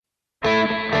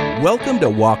Welcome to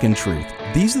Walk in Truth.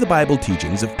 These are the Bible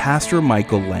teachings of Pastor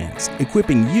Michael Lance,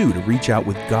 equipping you to reach out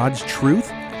with God's truth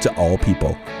to all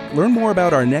people. Learn more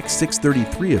about our next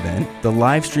 633 event, the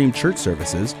live stream church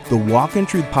services, the Walk in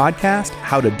Truth podcast,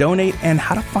 how to donate, and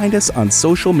how to find us on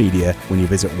social media when you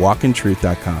visit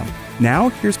walkintruth.com. Now,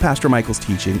 here's Pastor Michael's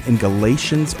teaching in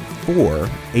Galatians 4,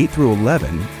 8 through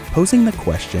 11, posing the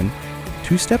question,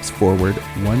 2 steps forward,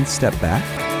 1 step back.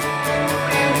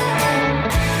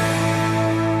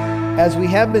 As we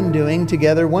have been doing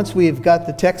together, once we've got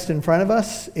the text in front of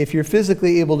us, if you're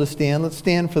physically able to stand, let's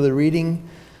stand for the reading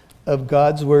of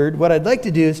God's Word. What I'd like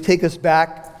to do is take us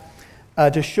back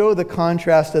to show the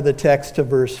contrast of the text to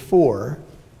verse 4.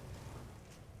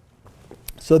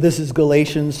 So this is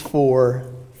Galatians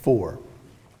 4:4.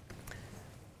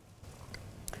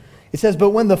 It says, "But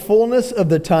when the fullness of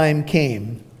the time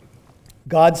came,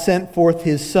 God sent forth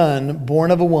his Son,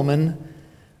 born of a woman,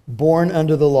 born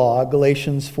under the law,"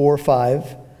 Galatians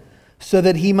 4:5, "so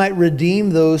that he might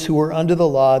redeem those who were under the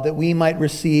law, that we might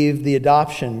receive the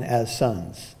adoption as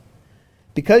sons.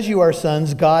 Because you are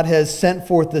sons, God has sent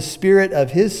forth the Spirit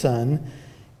of his Son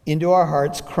into our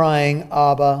hearts, crying,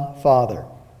 'Abba, Father.'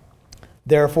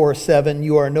 Therefore, 7,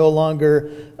 you are no longer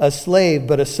a slave,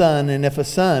 but a son, and if a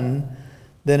son,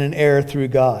 then an heir through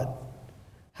God.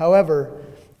 However,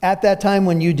 at that time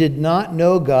when you did not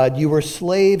know God, you were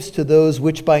slaves to those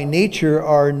which by nature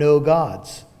are no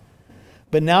gods.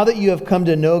 But now that you have come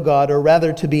to know God, or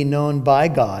rather to be known by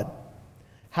God,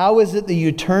 how is it that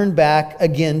you turn back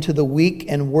again to the weak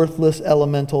and worthless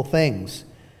elemental things,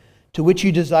 to which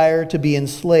you desire to be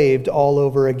enslaved all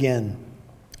over again?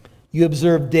 You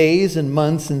observe days and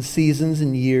months and seasons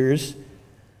and years.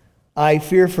 I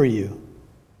fear for you,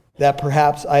 that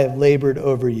perhaps I have labored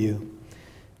over you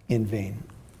in vain."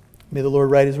 May the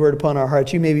Lord write his word upon our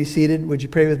hearts. You may be seated. Would you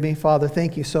pray with me? Father,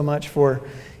 thank you so much for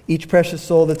each precious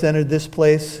soul that's entered this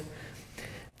place.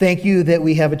 Thank you that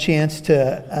we have a chance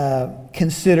to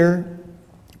consider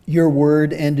your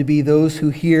word and to be those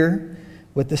who hear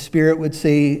what the Spirit would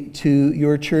say to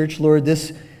your church. Lord,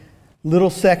 this little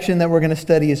section that we're going to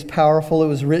study is powerful. It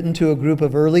was written to a group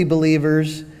of early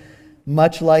believers,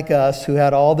 much like us, who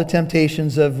had all the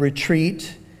temptations of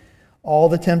retreat, all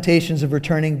the temptations of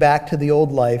returning back to the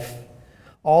old life,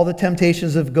 all the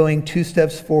temptations of going 2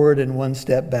 steps forward and 1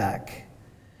 step back.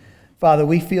 Father,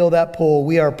 we feel that pull.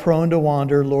 We are prone to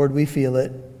wander. Lord, we feel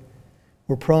it.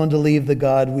 We're prone to leave the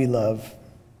God we love.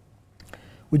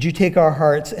 Would you take our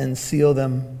hearts and seal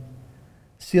them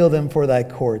for thy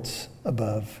courts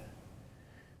above.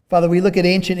 Father, we look at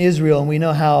ancient Israel and we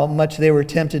know how much they were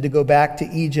tempted to go back to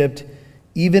Egypt,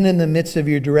 even in the midst of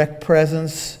your direct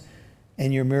presence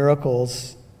and your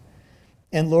miracles.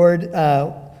 And Lord,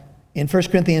 in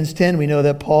 1 Corinthians 10, we know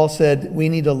that Paul said we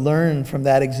need to learn from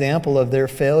that example of their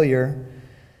failure,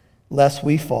 lest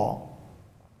we fall.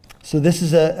 So this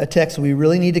is a text we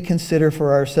really need to consider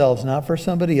for ourselves, not for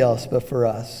somebody else, but for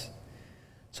us.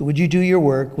 So would you do your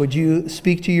work? Would you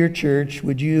speak to your church?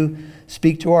 Would you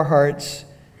speak to our hearts?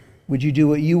 Would you do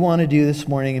what you want to do this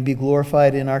morning and be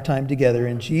glorified in our time together?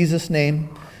 In Jesus' name,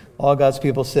 all God's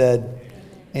people said,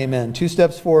 amen. 2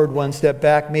 steps forward, 1 step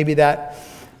back. Maybe that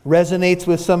resonates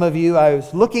with some of you. I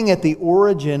was looking at the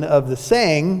origin of the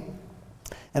saying,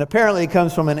 and apparently it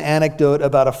comes from an anecdote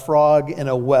about a frog in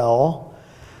a well.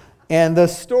 And the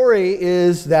story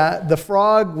is that the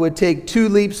frog would take 2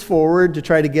 leaps forward to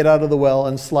try to get out of the well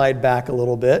and slide back a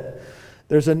little bit.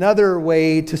 There's another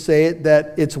way to say it,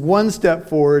 that it's 1 step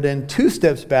forward and 2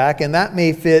 steps back, and that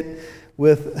may fit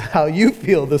with how you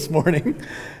feel this morning.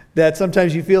 That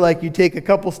sometimes you feel like you take a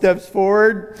couple steps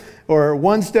forward or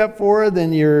 1 step forward,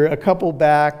 then you're a couple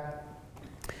back.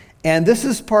 And this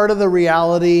is part of the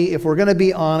reality. If we're going to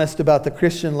be honest about the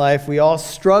Christian life, we all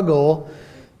struggle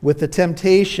with the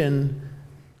temptation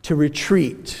to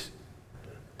retreat,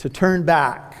 to turn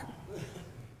back,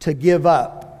 to give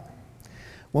up.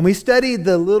 When we studied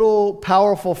the little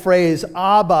powerful phrase,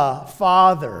 Abba,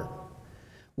 Father,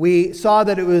 we saw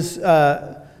that it was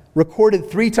recorded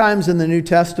 3 times in the New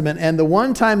Testament, and the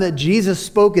one time that Jesus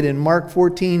spoke it in Mark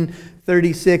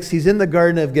 14:36, he's in the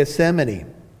Garden of Gethsemane,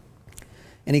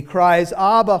 and he cries,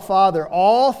 "Abba, Father,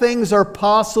 all things are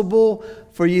possible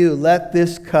for you. Let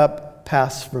this cup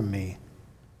pass from me.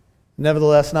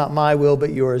 Nevertheless, not my will,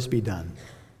 but yours be done."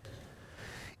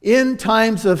 In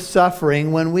times of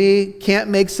suffering, when we can't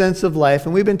make sense of life,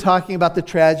 and we've been talking about the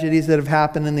tragedies that have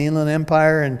happened in the Inland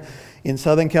Empire and in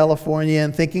Southern California,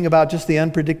 and thinking about just the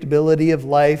unpredictability of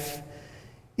life,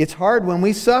 it's hard. When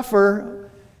we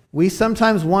suffer, we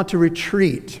sometimes want to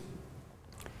retreat.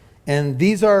 And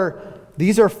these are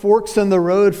These are forks in the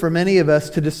road for many of us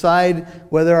to decide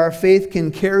whether our faith can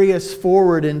carry us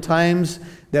forward in times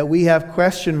that we have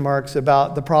question marks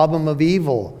about the problem of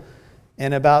evil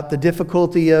and about the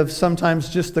difficulty of sometimes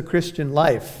just the Christian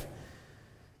life.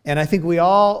 And I think we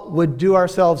all would do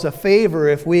ourselves a favor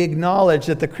if we acknowledge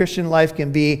that the Christian life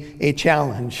can be a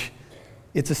challenge.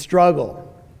 It's a struggle.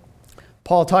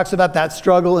 Paul talks about that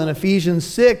struggle in Ephesians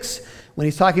 6 when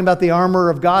he's talking about the armor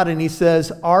of God, and he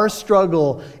says, our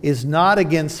struggle is not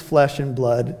against flesh and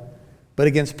blood, but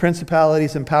against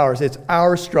principalities and powers. It's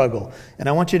our struggle. And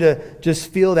I want you to just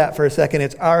feel that for a second.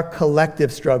 It's our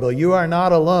collective struggle. You are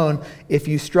not alone if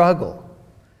you struggle.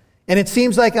 And it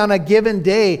seems like on a given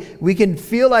day, we can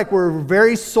feel like we're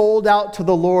very sold out to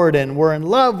the Lord and we're in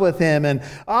love with Him and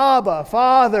Abba,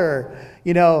 Father.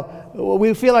 You know,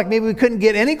 we feel like maybe we couldn't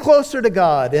get any closer to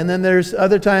God. And then there's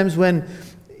other times when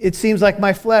it seems like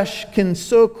my flesh can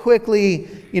so quickly,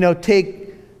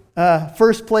 take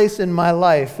first place in my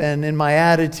life and in my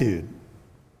attitude.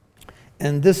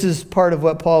 And this is part of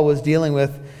what Paul was dealing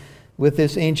with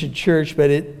this ancient church,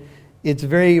 but it's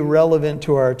very relevant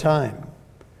to our time.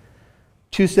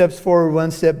 2 steps forward, 1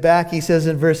 step back. He says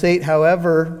in verse 8,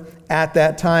 however, at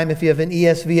that time, if you have an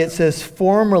ESV, it says,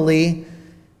 formerly,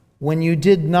 when you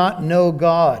did not know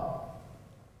God,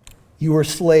 you were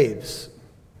slaves.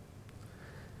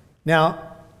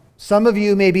 Now, some of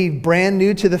you may be brand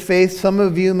new to the faith. Some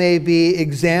of you may be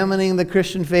examining the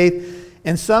Christian faith.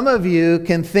 And some of you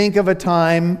can think of a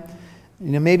time,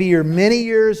 maybe you're many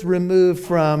years removed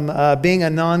from being a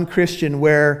non-Christian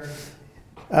where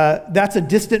that's a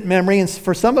distant memory. And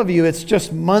for some of you, it's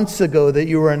just months ago that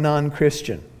you were a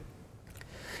non-Christian.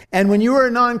 And when you were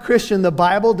a non-Christian, the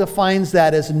Bible defines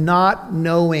that as not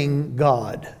knowing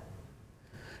God.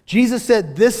 Jesus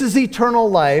said, this is eternal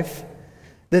life,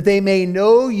 that they may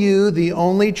know you, the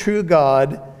only true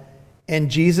God, and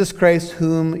Jesus Christ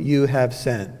whom you have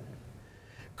sent.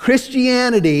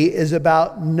 Christianity is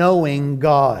about knowing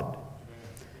God.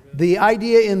 The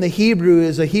idea in the Hebrew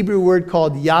is a Hebrew word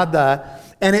called yada,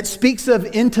 and it speaks of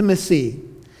intimacy.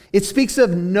 It speaks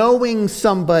of knowing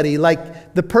somebody,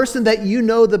 like the person that you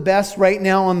know the best right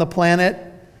now on the planet.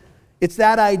 It's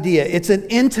that idea. It's an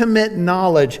intimate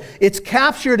knowledge. It's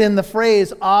captured in the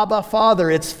phrase, Abba, Father.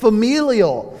 It's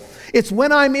familial. It's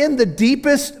when I'm in the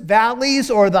deepest valleys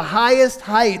or the highest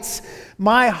heights,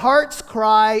 my heart's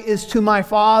cry is to my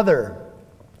Father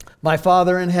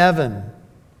in heaven.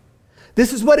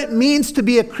 This is what it means to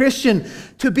be a Christian.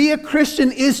 To be a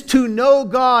Christian is to know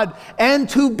God and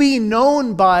to be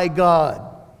known by God.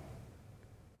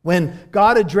 When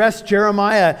God addressed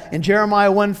Jeremiah in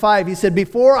Jeremiah 1:5, He said,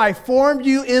 before I formed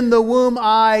you in the womb,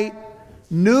 I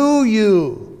knew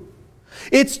you.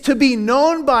 It's to be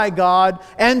known by God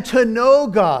and to know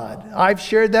God. I've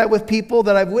shared that with people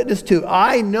that I've witnessed to.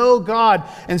 I know God.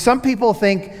 And some people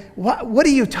think, what are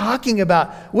you talking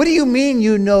about? What do you mean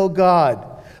you know God?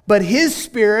 But His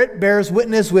Spirit bears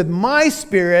witness with my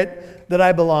spirit that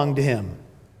I belong to Him.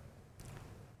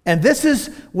 And this is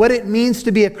what it means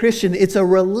to be a Christian. It's a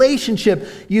relationship.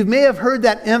 You may have heard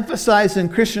that emphasized in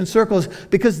Christian circles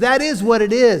because that is what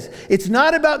it is. It's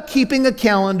not about keeping a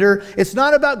calendar. It's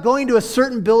not about going to a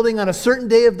certain building on a certain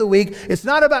day of the week. It's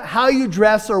not about how you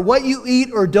dress or what you eat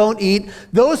or don't eat.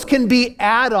 Those can be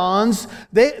add-ons.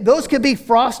 Those can be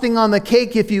frosting on the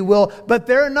cake, if you will, but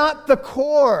they're not the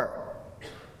core.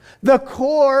 The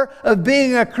core of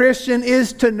being a Christian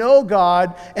is to know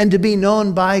God and to be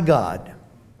known by God.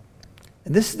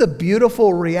 And this is the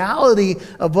beautiful reality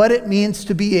of what it means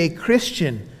to be a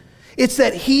Christian. It's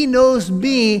that He knows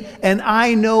me and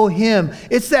I know Him.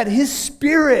 It's that His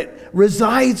Spirit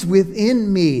resides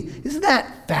within me. Isn't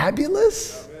that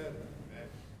fabulous?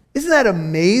 Isn't that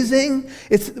amazing?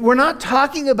 We're not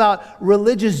talking about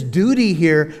religious duty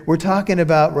here. We're talking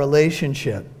about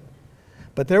relationship.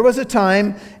 But there was a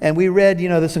time, and we read,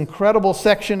 this incredible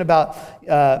section about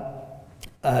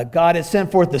God has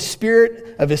sent forth the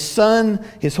Spirit of His Son,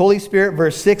 His Holy Spirit,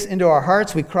 verse 6, into our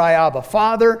hearts. We cry, Abba,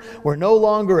 Father. We're no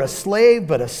longer a slave,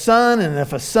 but a son. And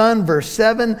if a son, verse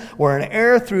 7, we're an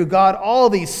heir through God. All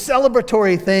these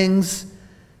celebratory things.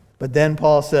 But then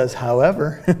Paul says,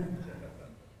 however,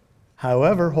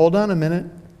 hold on a minute.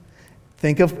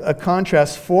 Think of a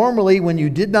contrast. Formerly, when you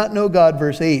did not know God,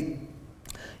 verse 8,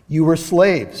 you were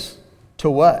slaves.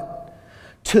 To what?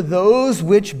 To those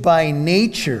which by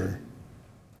nature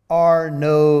are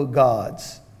no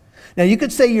gods. Now you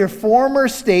could say your former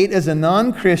state as a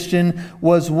non-Christian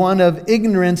was one of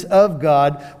ignorance of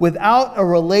God without a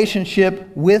relationship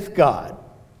with God.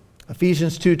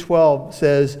 Ephesians 2:12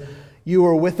 says, you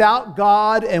were without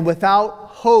God and without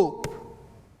hope,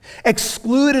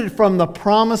 excluded from the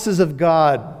promises of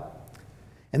God.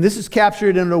 And this is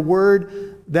captured in a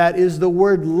word that is the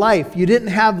word life. You didn't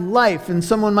have life. And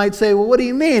someone might say, well, what do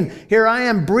you mean? Here I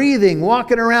am breathing,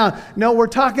 walking around. No, we're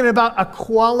talking about a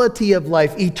quality of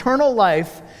life. Eternal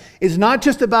life is not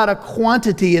just about a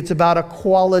quantity, it's about a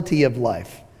quality of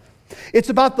life. It's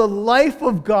about the life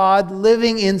of God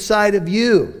living inside of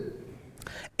you.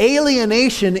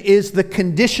 Alienation is the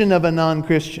condition of a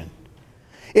non-Christian.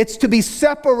 It's to be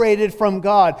separated from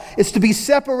God. It's to be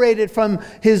separated from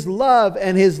His love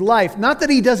and His life. Not that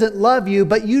He doesn't love you,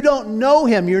 but you don't know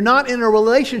Him. You're not in a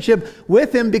relationship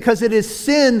with Him because it is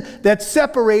sin that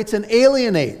separates and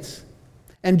alienates.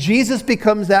 And Jesus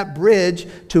becomes that bridge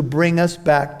to bring us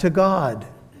back to God.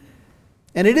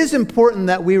 And it is important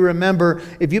that we remember,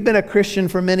 if you've been a Christian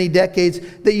for many decades,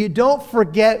 that you don't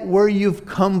forget where you've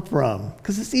come from,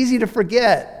 because it's easy to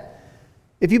forget.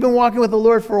 If you've been walking with the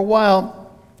Lord for a while,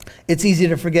 it's easy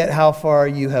to forget how far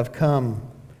you have come.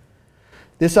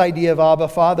 This idea of Abba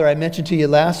Father, I mentioned to you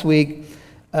last week,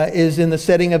 is in the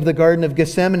setting of the Garden of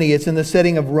Gethsemane. It's in the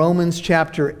setting of Romans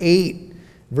chapter 8,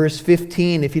 verse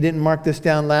 15. If you didn't mark this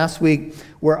down last week,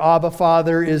 where Abba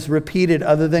Father is repeated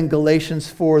other than Galatians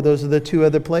 4. Those are the two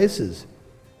other places.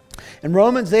 And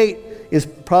Romans 8 is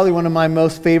probably one of my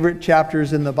most favorite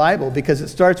chapters in the Bible because it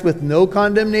starts with no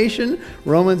condemnation,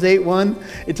 Romans 8:1.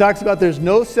 It talks about there's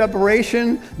no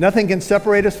separation. Nothing can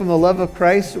separate us from the love of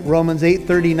Christ, Romans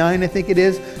 8:39, I think it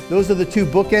is. Those are the two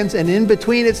bookends. And in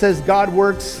between it says God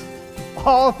works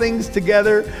all things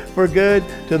together for good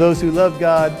to those who love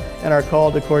God and are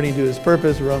called according to His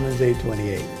purpose, Romans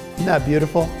 8:28. Isn't that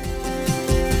beautiful?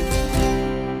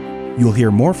 You'll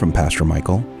hear more from Pastor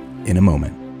Michael in a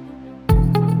moment.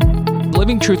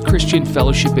 Living Truth Christian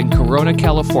Fellowship in Corona,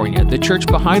 California, the church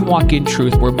behind Walk in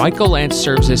Truth, where Michael Lance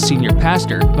serves as senior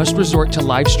pastor, must resort to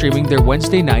live streaming their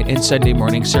Wednesday night and Sunday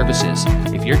morning services.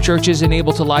 If your church isn't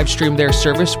able to live stream their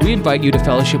service, we invite you to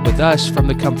fellowship with us from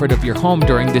the comfort of your home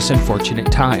during this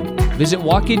unfortunate time. Visit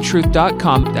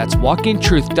walkintruth.com. That's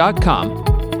walkintruth.com.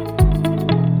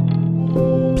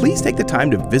 Please take the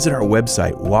time to visit our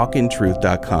website,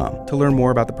 walkintruth.com, to learn more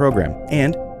about the program.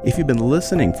 And if you've been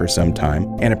listening for some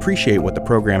time and appreciate what the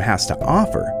program has to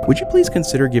offer, would you please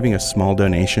consider giving a small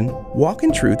donation? Walk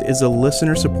in Truth is a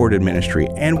listener-supported ministry,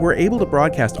 and we're able to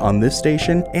broadcast on this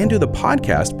station and do the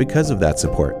podcast because of that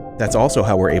support. That's also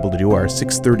how we're able to do our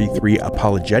 633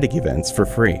 apologetic events for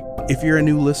free. If you're a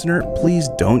new listener, please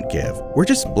don't give. We're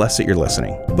just blessed that you're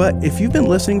listening. But if you've been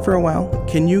listening for a while,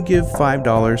 can you give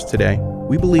 $5 today?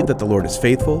 We believe that the Lord is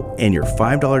faithful, and your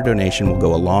 $5 donation will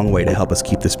go a long way to help us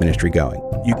keep this ministry going.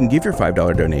 You can give your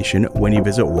 $5 donation when you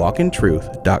visit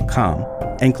walkintruth.com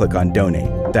and click on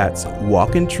Donate. That's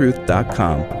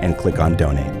walkintruth.com and click on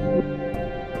Donate.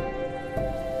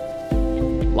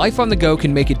 Life on the go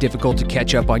can make it difficult to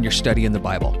catch up on your study in the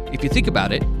Bible. If you think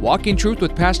about it, Walk in Truth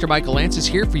with Pastor Michael Lance is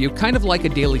here for you kind of like a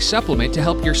daily supplement to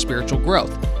help your spiritual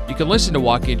growth. You can listen to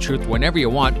Walk in Truth whenever you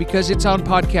want because it's on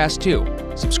podcast too.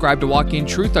 Subscribe to Walk in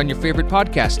Truth on your favorite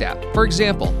podcast app. For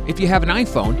example, if you have an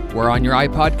iPhone, we're on your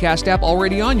iPodcast app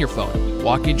already on your phone.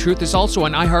 Walk in Truth is also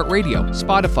on iHeartRadio,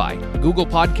 Spotify, Google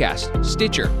Podcasts,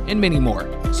 Stitcher, and many more.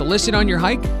 So listen on your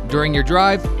hike, during your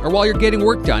drive, or while you're getting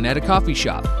work done at a coffee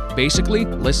shop. Basically,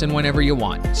 listen whenever you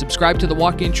want. Subscribe to the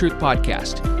Walk in Truth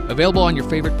podcast, available on your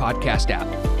favorite podcast app.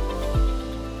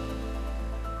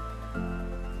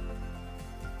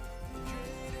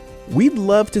 We'd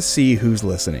love to see who's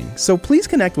listening, so please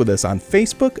connect with us on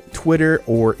Facebook, Twitter,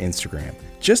 or Instagram.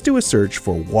 Just do a search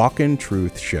for Walk in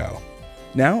Truth Show.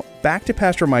 Now, back to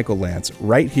Pastor Michael Lance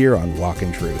right here on Walk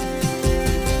in Truth.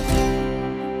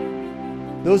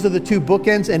 Those are the two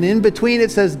bookends, and in between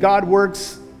it says God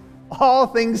works all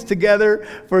things together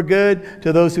for good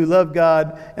to those who love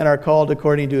God and are called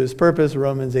according to His purpose,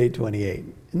 Romans 8:28.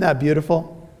 Isn't that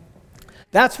beautiful?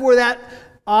 That's where that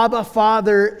Abba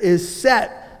Father is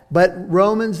set. But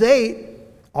Romans 8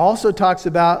 also talks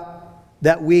about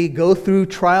that we go through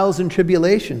trials and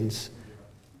tribulations.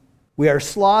 We are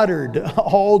slaughtered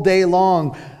all day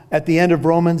long. At the end of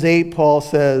Romans 8, Paul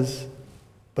says,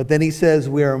 but then he says,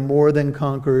 we are more than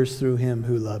conquerors through Him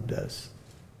who loved us.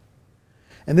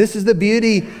 And this is the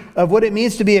beauty of what it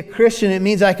means to be a Christian. It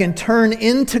means I can turn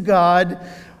into God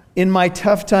in my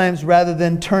tough times rather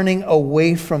than turning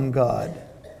away from God.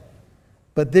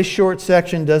 But this short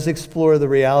section does explore the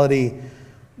reality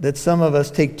that some of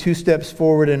us take 2 steps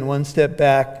forward and 1 step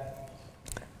back.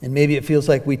 And maybe it feels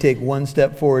like we take 1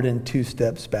 step forward and 2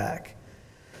 steps back.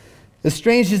 As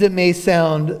strange as it may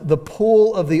sound, the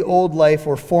pull of the old life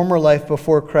or former life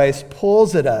before Christ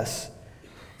pulls at us.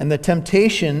 And the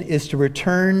temptation is to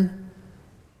return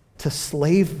to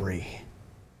slavery.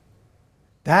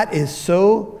 That is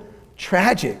so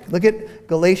tragic. Look at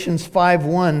Galatians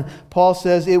 5:1. Paul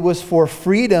says, "It was for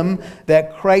freedom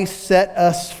that Christ set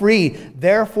us free.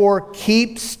 Therefore,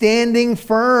 keep standing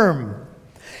firm.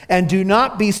 And do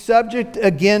not be subject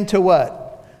again to"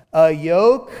 what? "A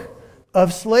yoke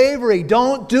of slavery."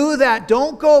 Don't do that.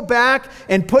 Don't go back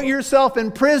and put yourself in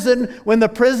prison when the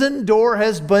prison door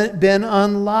has been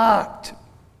unlocked.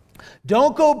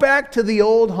 Don't go back to the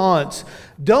old haunts.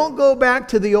 Don't go back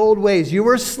to the old ways. You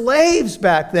were slaves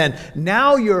back then.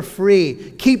 Now you're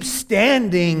free. Keep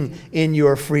standing in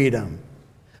your freedom.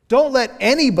 Don't let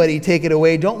anybody take it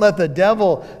away. Don't let the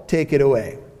devil take it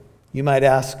away. You might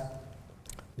ask,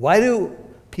 why do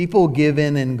people give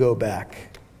in and go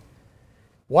back?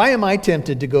 Why am I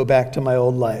tempted to go back to my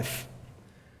old life?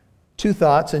 Two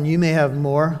thoughts, and you may have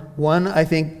more. One, I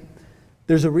think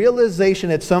there's a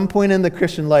realization at some point in the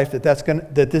Christian life that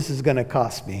this is going to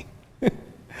cost me.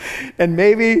 And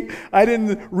maybe I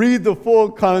didn't read the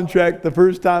full contract the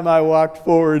first time I walked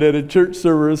forward at a church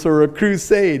service or a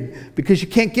crusade, because you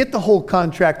can't get the whole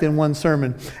contract in one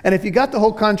sermon. And if you got the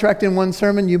whole contract in one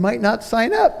sermon, you might not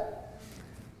sign up.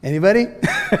 Anybody?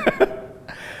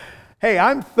 Hey,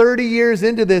 I'm 30 years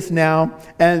into this now,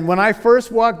 and when I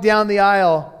first walked down the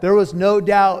aisle, there was no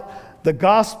doubt the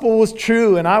gospel was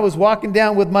true, and I was walking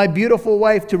down with my beautiful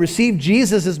wife to receive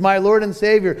Jesus as my Lord and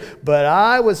Savior, but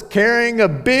I was carrying a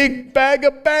big bag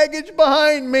of baggage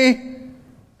behind me.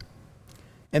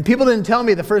 And people didn't tell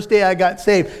me the first day I got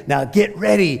saved, now get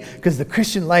ready, because the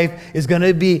Christian life is going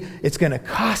to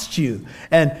cost you.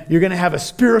 And you're going to have a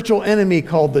spiritual enemy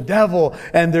called the devil.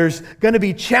 And there's going to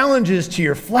be challenges to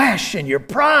your flesh and your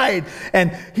pride.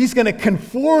 And he's going to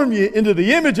conform you into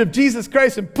the image of Jesus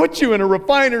Christ and put you in a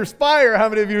refiner's fire. How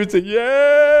many of you would say,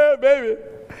 yeah, baby?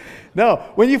 No,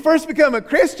 when you first become a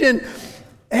Christian,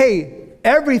 hey,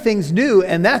 everything's new.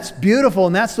 And that's beautiful.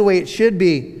 And that's the way it should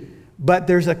be. But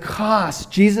there's a cost.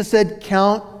 Jesus said,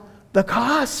 count the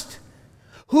cost.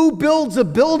 Who builds a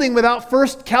building without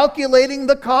first calculating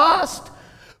the cost?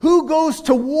 Who goes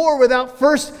to war without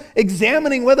first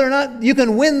examining whether or not you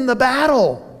can win the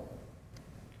battle?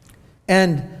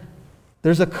 And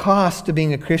there's a cost to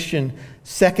being a Christian.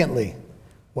 Secondly,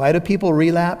 why do people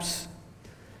relapse?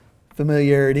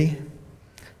 Familiarity.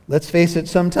 Let's face it,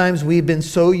 sometimes we've been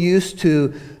so used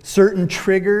to certain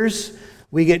triggers.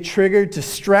 We get triggered to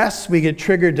stress, we get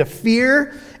triggered to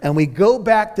fear, and we go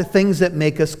back to things that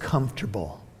make us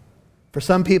comfortable. For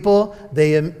some people,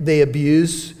 they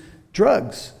abuse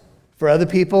drugs. For other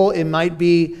people, it might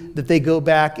be that they go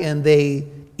back and they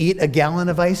eat a gallon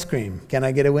of ice cream. Can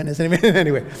I get a witness?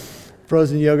 Anyway,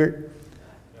 frozen yogurt.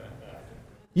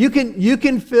 You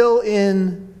can fill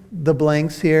in the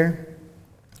blanks here.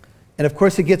 And of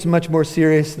course, it gets much more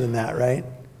serious than that, right?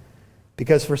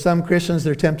 Because for some Christians,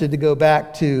 they're tempted to go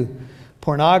back to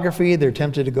pornography. They're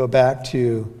tempted to go back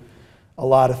to a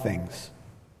lot of things,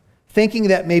 thinking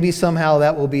that maybe somehow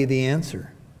that will be the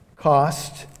answer.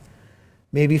 Cost,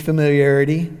 maybe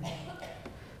familiarity.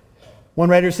 One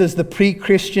writer says the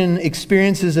pre-Christian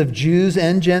experiences of Jews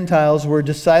and Gentiles were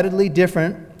decidedly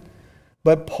different,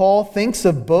 but Paul thinks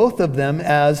of both of them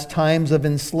as times of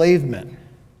enslavement.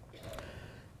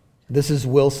 This is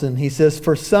Wilson. He says,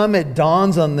 for some it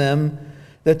dawns on them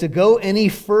that to go any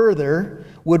further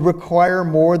would require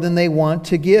more than they want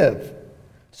to give.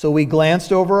 So we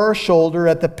glanced over our shoulder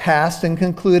at the past and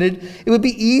concluded it would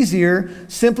be easier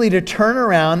simply to turn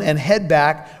around and head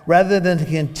back rather than to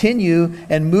continue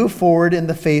and move forward in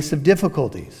the face of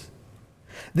difficulties.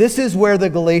 This is where the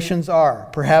Galatians are,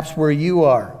 perhaps where you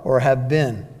are or have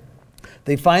been.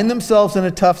 They find themselves in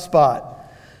a tough spot.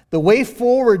 The way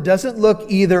forward doesn't look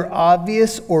either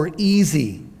obvious or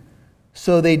easy,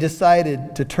 so they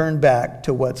decided to turn back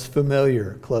to what's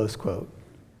familiar, close quote.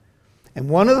 And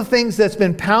one of the things that's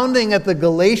been pounding at the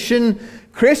Galatian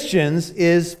Christians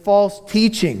is false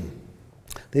teaching.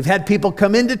 They've had people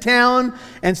come into town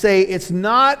and say, it's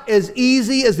not as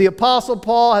easy as the Apostle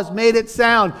Paul has made it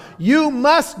sound. You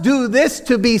must do this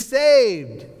to be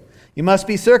saved. You must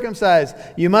be circumcised.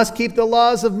 You must keep the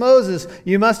laws of Moses.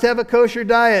 You must have a kosher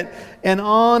diet. And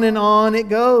on it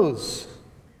goes.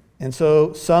 And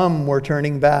so some were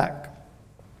turning back.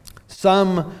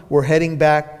 Some were heading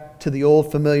back to the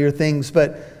old familiar things.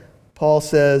 But Paul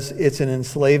says it's an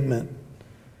enslavement.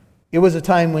 It was a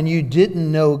time when you didn't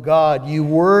know God. You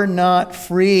were not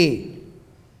free.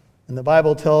 And the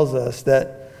Bible tells us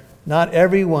that not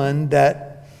everyone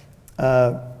that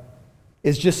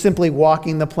is just simply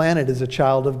walking the planet as a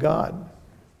child of God.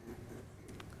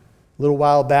 A little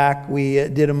while back, we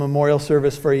did a memorial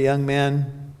service for a young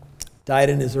man,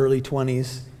 died in his early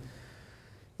 20s.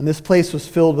 And this place was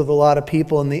filled with a lot of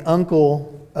people, and the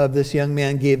uncle of this young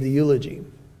man gave the eulogy.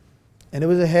 And it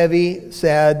was a heavy,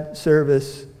 sad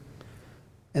service.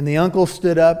 And the uncle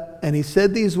stood up and he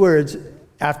said these words.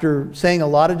 After saying a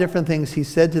lot of different things, he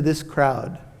said to this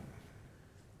crowd,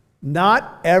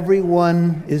 "Not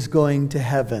everyone is going to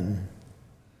heaven.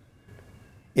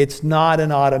 It's not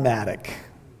an automatic."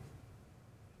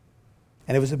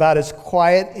 And it was about as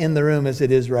quiet in the room as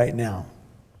it is right now.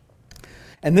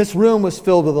 And this room was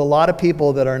filled with a lot of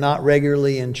people that are not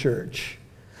regularly in church.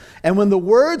 And when the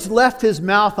words left his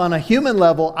mouth on a human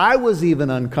level, I was even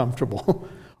uncomfortable.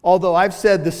 Although I've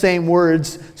said the same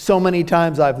words so many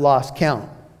times I've lost count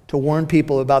to warn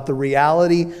people about the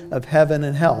reality of heaven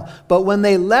and hell. But when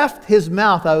they left his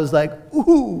mouth, I was like,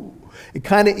 ooh. It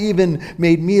kind of even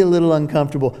made me a little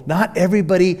uncomfortable. Not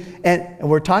everybody, and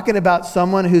we're talking about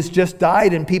someone who's just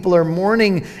died and people are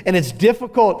mourning and it's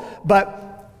difficult.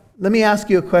 But let me ask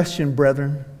you a question,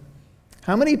 brethren.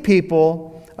 How many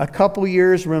people a couple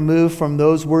years removed from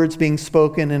those words being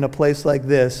spoken in a place like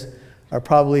this are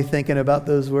probably thinking about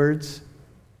those words?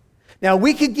 Now,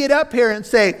 we could get up here and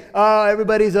say, oh,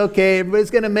 everybody's okay. Everybody's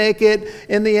going to make it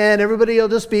in the end. Everybody will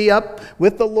just be up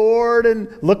with the Lord and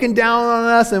looking down on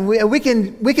us. And we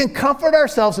can comfort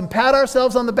ourselves and pat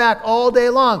ourselves on the back all day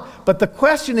long. But the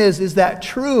question is that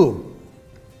true?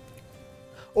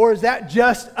 Or is that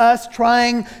just us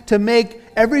trying to make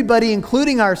everybody,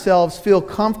 including ourselves, feel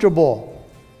comfortable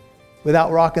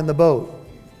without rocking the boat?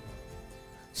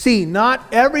 See, not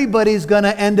everybody's going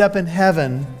to end up in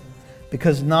heaven,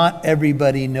 because not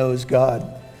everybody knows God.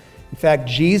 In fact,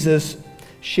 Jesus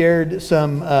shared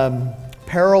some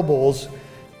parables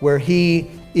where he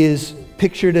is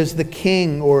pictured as the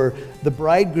king or the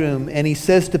bridegroom, and he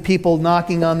says to people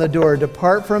knocking on the door,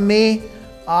 "Depart from me,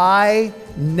 I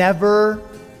never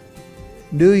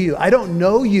knew you." I don't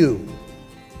know you.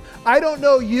 I don't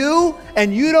know you,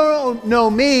 and you don't know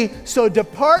me, so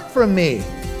depart from me.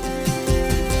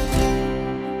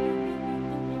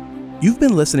 You've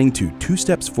been listening to 2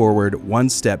 Steps Forward, 1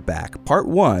 Step Back, Part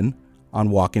 1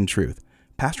 on Walk in Truth,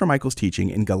 Pastor Michael's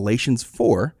teaching in Galatians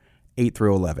 4, 8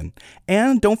 through 11.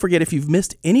 And don't forget, if you've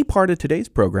missed any part of today's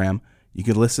program, you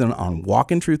can listen on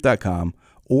walkintruth.com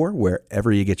or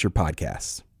wherever you get your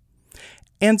podcasts.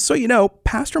 And so you know,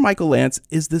 Pastor Michael Lantz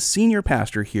is the senior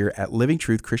pastor here at Living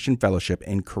Truth Christian Fellowship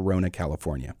in Corona,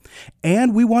 California.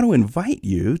 And we want to invite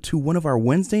you to one of our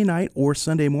Wednesday night or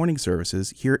Sunday morning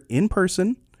services here in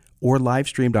person or live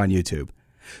streamed on YouTube.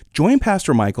 Join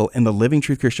Pastor Michael and the Living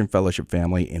Truth Christian Fellowship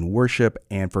family in worship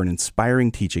and for an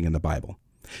inspiring teaching in the Bible.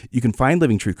 You can find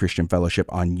Living Truth Christian Fellowship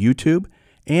on YouTube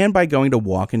and by going to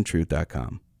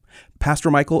walkintruth.com.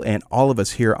 Pastor Michael and all of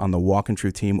us here on the Walk in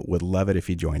Truth team would love it if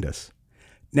you joined us.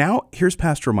 Now, here's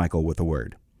Pastor Michael with a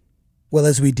word. Well,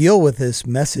 as we deal with this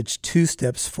message, 2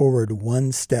 steps forward,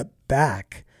 1 step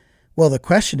back, well, the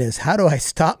question is, how do I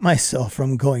stop myself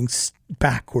from going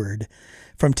backward,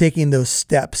 from taking those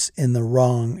steps in the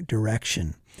wrong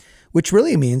direction? Which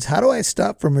really means, how do I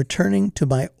stop from returning to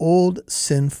my old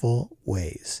sinful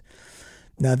ways?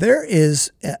 Now, there is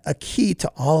a key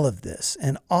to all of this,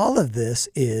 and all of this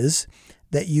is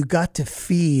that you got to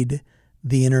feed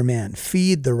the inner man,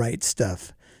 feed the right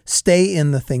stuff, stay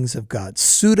in the things of God,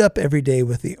 suit up every day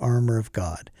with the armor of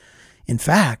God. In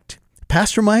fact,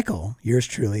 Pastor Michael, yours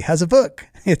truly, has a book.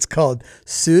 It's called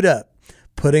Suit Up,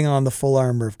 Putting on the Full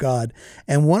Armor of God.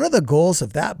 And one of the goals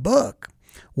of that book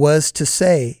was to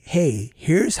say, hey,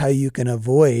 here's how you can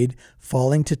avoid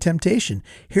falling to temptation.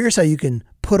 Here's how you can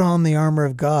put on the armor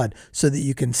of God so that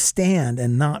you can stand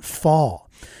and not fall.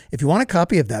 If you want a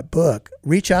copy of that book,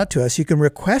 reach out to us. You can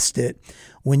request it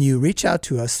when you reach out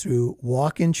to us through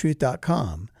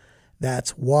walkintruth.com.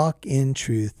 That's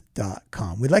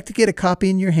walkintruth.com. We'd like to get a copy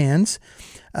in your hands.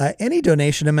 Any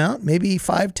donation amount, maybe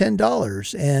 $5,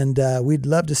 $10, and we'd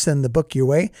love to send the book your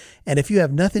way. And if you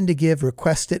have nothing to give,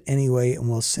 request it anyway, and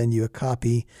we'll send you a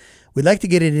copy. We'd like to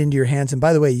get it into your hands. And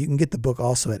by the way, you can get the book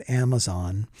also at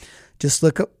Amazon. Just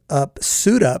look up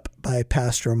Suit Up by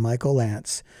Pastor Michael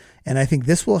Lantz. And I think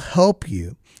this will help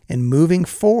you in moving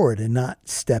forward and not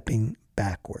stepping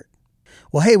backward.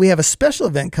 Well, hey, we have a special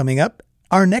event coming up.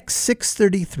 Our next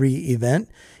 633 event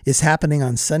is happening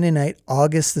on Sunday night,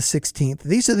 August the 16th.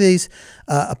 These are these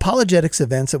apologetics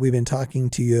events that we've been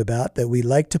talking to you about that we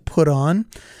like to put on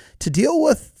to deal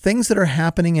with things that are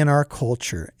happening in our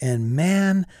culture. And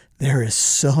man, there is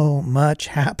so much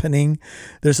happening.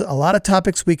 There's a lot of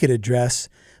topics we could address,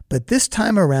 but this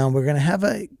time around, we're going to have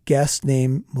a guest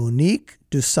named Monique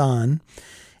Dusan,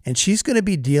 and she's going to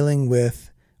be dealing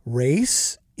with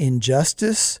race,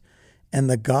 injustice, and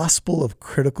the gospel of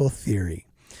critical theory.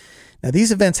 Now,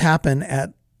 these events happen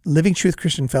at Living Truth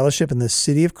Christian Fellowship in the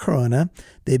city of Corona.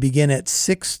 They begin at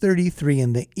 6:33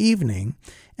 in the evening,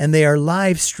 and they are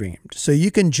live streamed. So you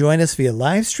can join us via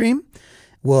live stream.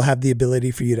 We'll have the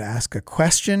ability for you to ask a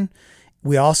question.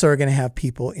 We also are going to have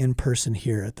people in person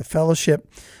here at the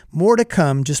fellowship. More to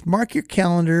come. Just mark your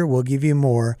calendar. We'll give you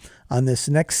more on this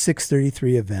next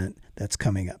 633 event that's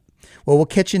coming up. Well, we'll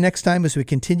catch you next time as we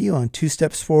continue on 2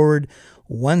 Steps Forward,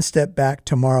 1 Step Back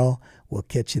tomorrow. We'll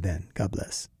catch you then. God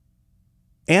bless.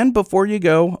 And before you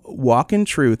go, Walk in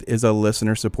Truth is a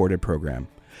listener-supported program.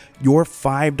 Your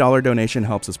 $5 donation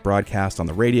helps us broadcast on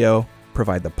the radio,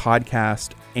 provide the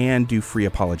podcast, and do free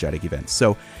apologetic events.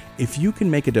 So if you can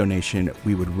make a donation,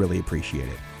 we would really appreciate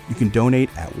it. You can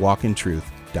donate at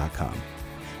walkintruth.com.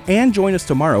 And join us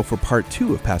tomorrow for part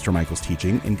 2 of Pastor Michael's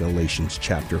teaching in Galatians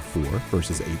chapter 4,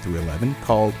 verses 8 through 11,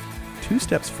 called 2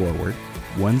 Steps Forward,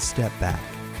 1 Step Back.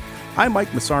 I'm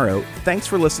Mike Massaro. Thanks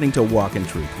for listening to Walk in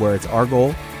Truth, where it's our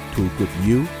goal to equip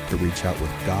you to reach out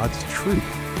with God's truth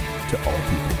to all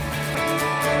people.